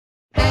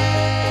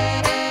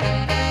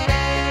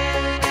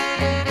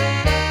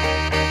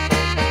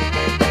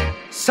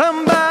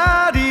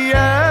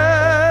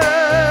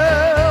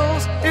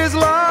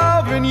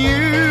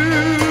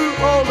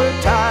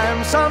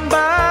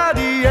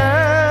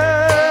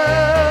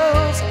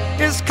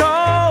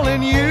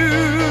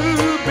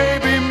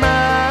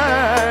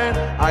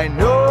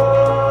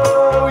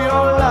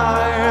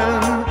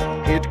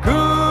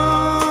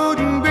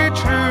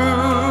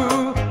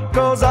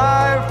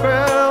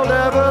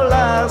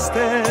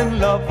everlasting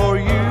love for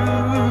you.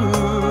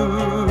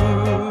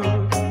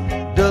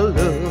 The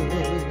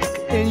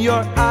look in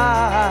your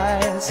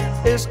eyes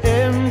is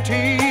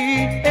empty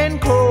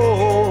and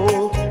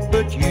cold,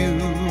 but you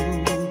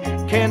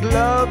can't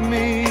love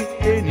me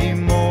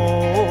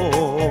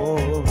anymore.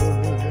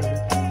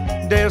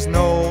 There's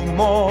no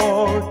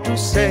more to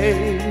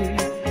say.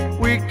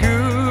 We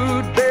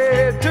could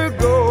better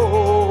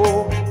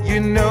go. You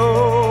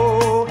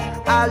know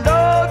I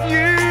love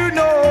you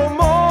no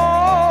more.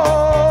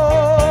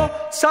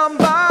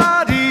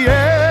 Somebody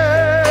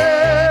else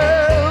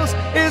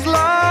is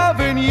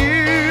loving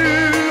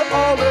you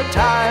all the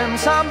time.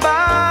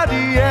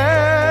 Somebody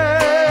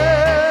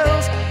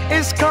else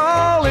is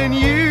calling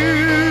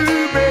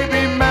you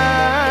baby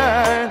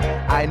mine.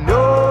 I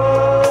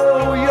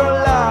know you're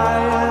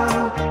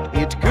lying,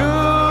 it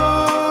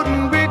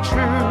couldn't be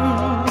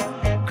true,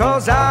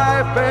 'cause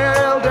I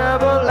felt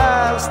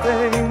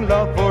everlasting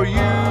love for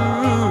you.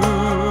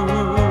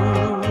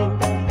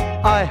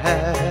 I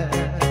had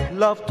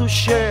love to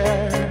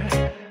share,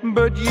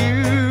 but you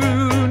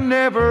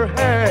never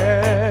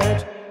had.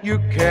 You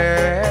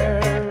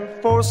cared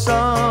for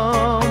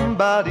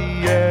somebody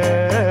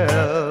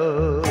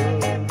else.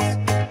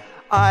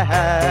 I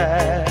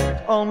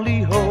had only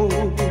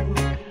hope,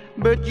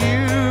 but you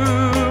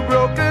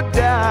broke it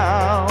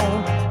down.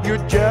 You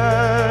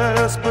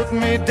just put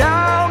me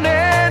down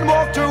and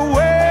walked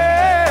away.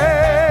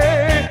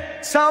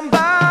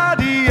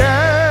 Somebody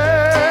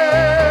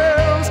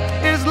else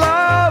is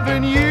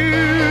loving you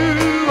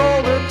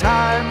all the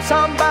time.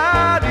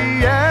 Somebody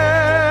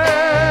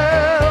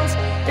else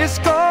is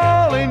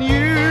calling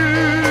you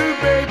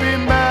baby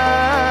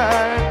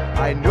mine.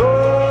 I know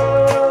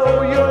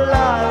you're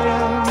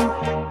lying,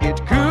 it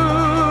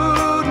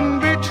couldn't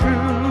be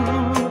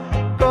true,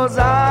 'cause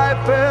I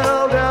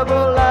felt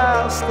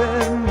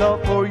everlasting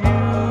love for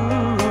you.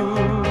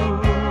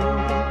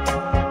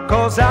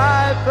 'Cause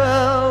I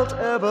felt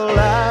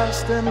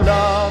everlasting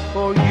love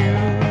for you.